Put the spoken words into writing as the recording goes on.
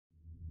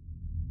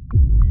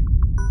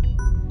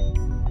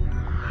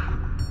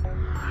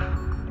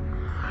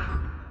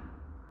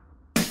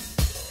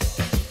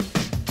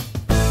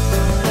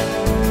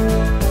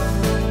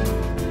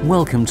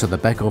Welcome to the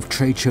Beckhoff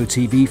Trade Show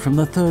TV from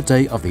the third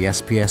day of the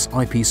SPS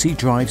IPC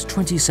Drives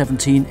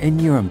 2017 in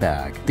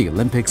Nuremberg, the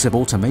Olympics of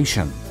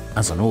Automation.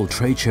 As on all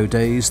trade show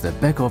days, the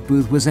Beckhoff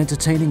booth was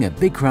entertaining a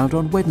big crowd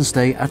on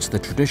Wednesday at the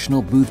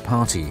traditional booth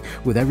party,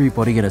 with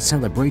everybody in a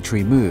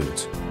celebratory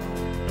mood.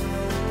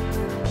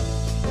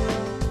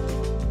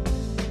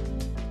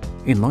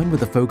 In line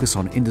with the focus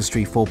on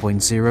Industry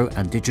 4.0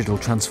 and digital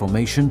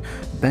transformation,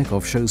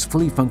 Beckhoff shows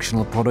fully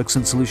functional products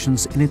and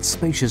solutions in its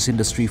spacious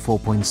Industry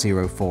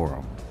 4.0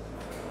 forum.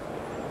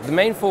 The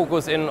main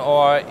focus in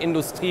our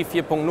Industrie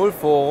 4.0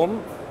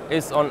 forum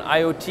is on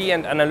IoT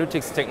and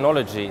analytics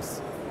technologies.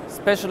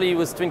 Especially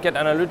with TwinCAT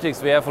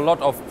Analytics, we have a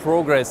lot of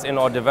progress in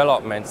our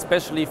development,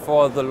 especially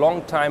for the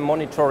long-time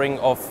monitoring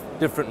of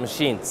different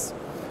machines.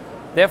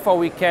 Therefore,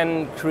 we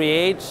can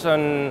create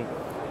a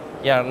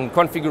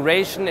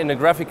configuration in a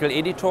graphical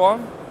editor,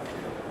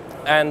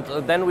 and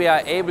then we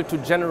are able to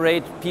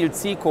generate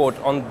PLC code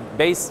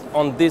based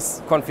on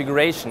this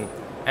configuration.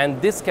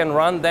 And this can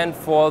run then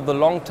for the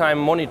long-time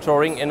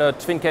monitoring in a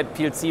TwinCAT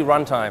PLC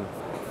runtime.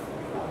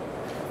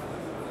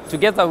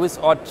 Together with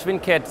our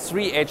TwinCAT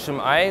 3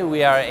 HMI,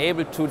 we are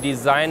able to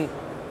design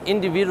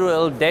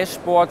individual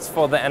dashboards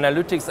for the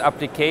analytics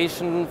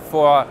application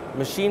for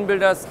machine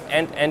builders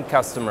and end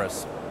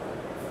customers.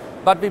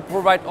 But we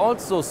provide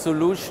also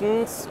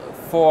solutions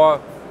for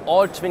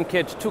all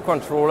TwinCAT 2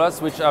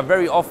 controllers, which are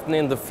very often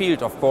in the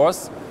field, of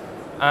course.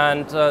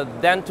 And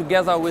then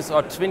together with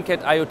our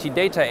TwinCAT IoT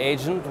data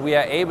agent, we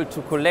are able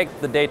to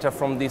collect the data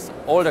from these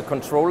older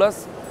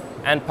controllers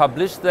and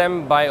publish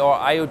them by our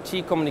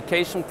IoT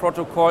communication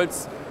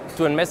protocols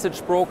to a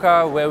message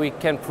broker where we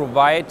can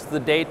provide the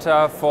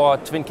data for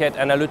TwinCAT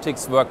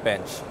Analytics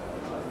Workbench.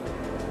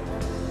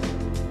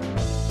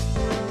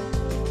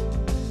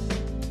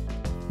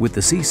 With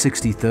the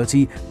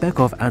C6030,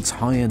 Beckhoff adds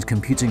high-end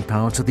computing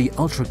power to the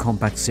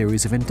ultra-compact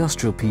series of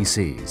industrial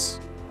PCs.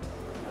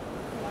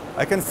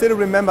 I can still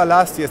remember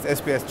last year's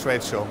SPS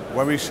Trade Show,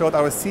 where we showed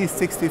our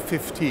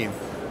C6015,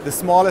 the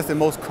smallest and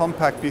most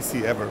compact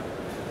PC ever.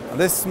 And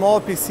this small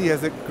PC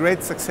has a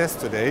great success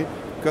today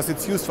because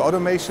it's used for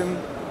automation,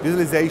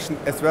 visualization,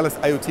 as well as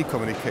IoT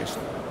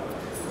communication.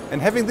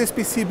 And having this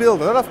PC built,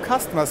 a lot of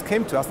customers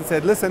came to us and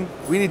said, listen,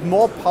 we need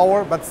more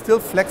power, but still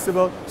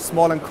flexible,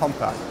 small and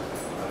compact.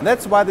 And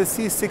that's why the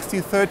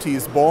C6030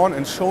 is born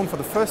and shown for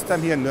the first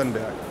time here in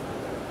Nuremberg.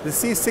 The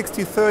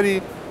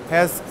C6030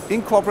 has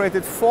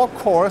incorporated 4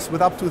 cores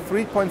with up to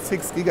 3.6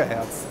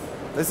 GHz.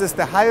 This is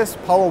the highest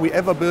power we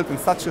ever built in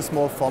such a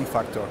small form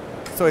factor.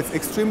 So it's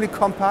extremely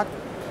compact,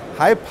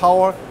 high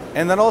power,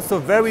 and then also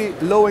very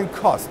low in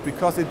cost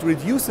because it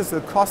reduces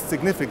the cost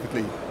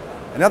significantly.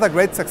 Another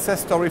great success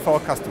story for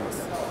our customers.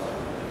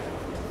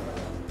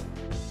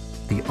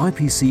 The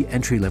IPC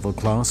entry-level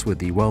class with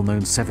the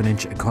well-known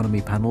 7-inch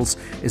economy panels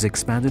is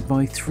expanded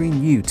by 3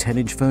 new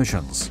 10-inch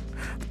versions.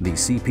 The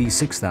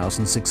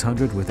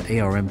CP6600 with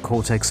ARM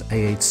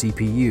Cortex-A8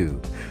 CPU,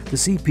 the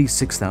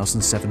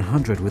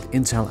CP6700 with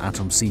Intel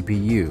Atom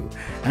CPU,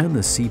 and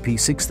the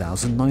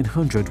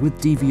CP6900 with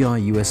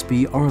DVI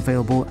USB are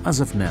available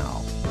as of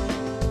now.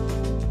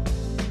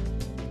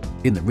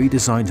 In the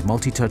redesigned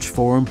multi-touch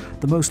forum,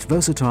 the most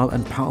versatile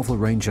and powerful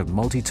range of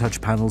multi-touch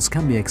panels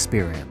can be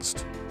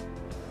experienced.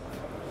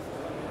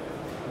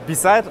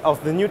 Besides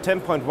of the new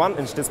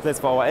 10.1-inch displays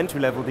for our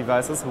entry-level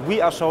devices, we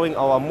are showing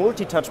our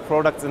multi-touch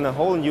products in a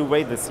whole new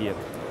way this year.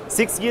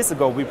 6 years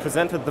ago, we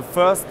presented the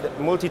first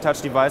multi-touch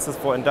devices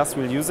for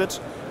industrial usage,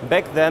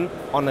 back then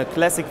on a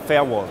classic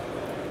fair wall.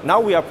 Now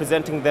we are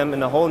presenting them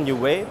in a whole new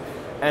way,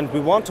 and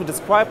we want to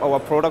describe our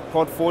product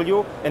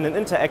portfolio in an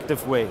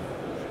interactive way.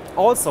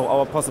 Also,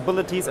 our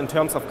possibilities in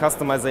terms of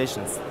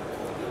customizations.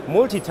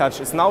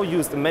 Multi-touch is now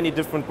used in many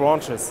different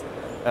branches,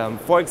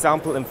 for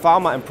example in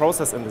pharma and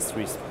process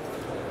industries.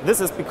 This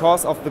is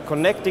because of the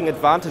connecting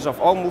advantage of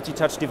all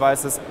multi-touch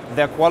devices,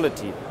 their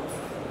quality.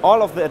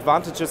 All of the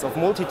advantages of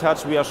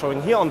multi-touch we are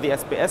showing here on the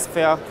SPS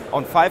fair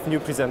on 5 new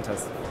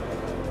presenters.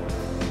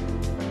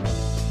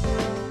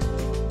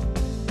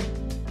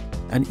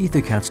 An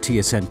EtherCAT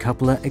TSN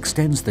coupler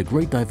extends the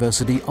great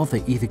diversity of the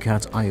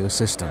EtherCAT I/O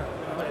system.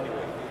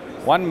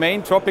 One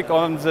main topic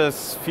on the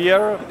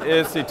sphere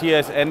is the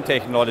TSN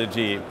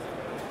technology.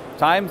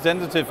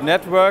 Time-sensitive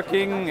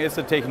networking is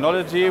a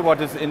technology what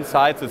is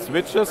inside the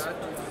switches.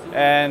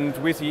 And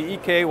with the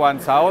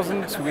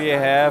EK1000 we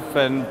have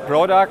a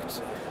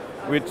product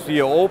which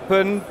we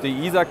opened the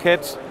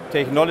EtherCAT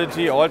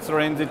technology also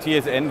in the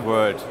TSN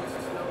world.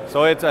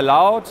 So it's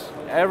allowed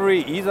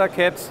every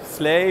EtherCAT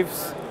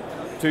slaves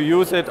to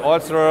use it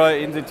also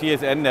in the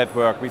TSN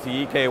network with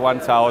the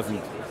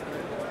EK1000.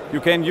 You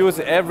can use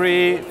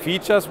every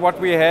features what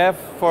we have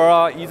for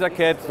our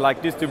EtherCAT,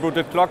 like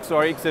distributed clocks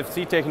or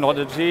XFC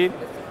technology,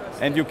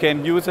 and you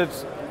can use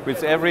it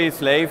with every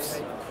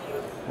slaves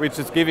which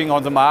is giving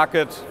on the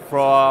market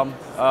from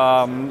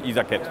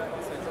EtherCAT.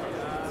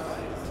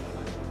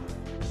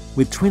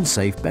 With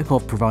TwinSafe,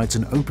 Beckhoff provides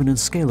an open and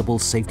scalable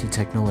safety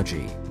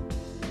technology.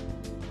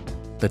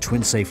 The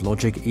TwinSafe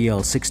Logic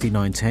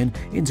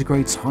EL6910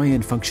 integrates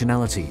high-end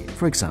functionality,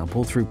 for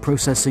example through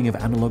processing of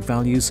analog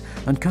values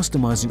and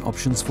customizing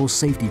options for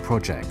safety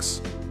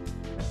projects.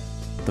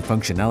 The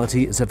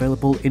functionality is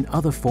available in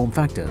other form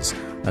factors,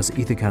 as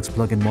EtherCAT's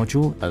plug-in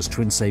module, as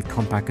TwinSafe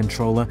compact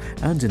controller,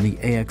 and in the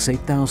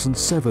AX8000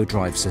 servo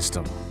drive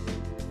system.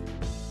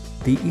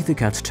 The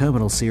EtherCAT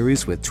terminal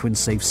series with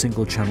TwinSafe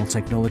single-channel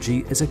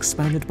technology is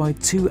expanded by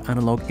 2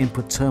 analog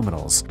input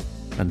terminals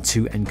and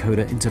 2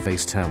 encoder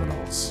interface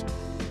terminals.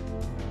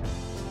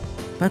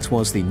 That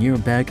was the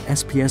Nuremberg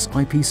SPS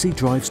IPC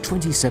Drives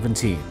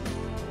 2017.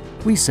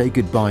 We say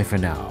goodbye for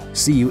now.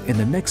 See you in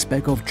the next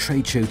Beckhoff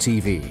Trade Show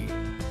TV.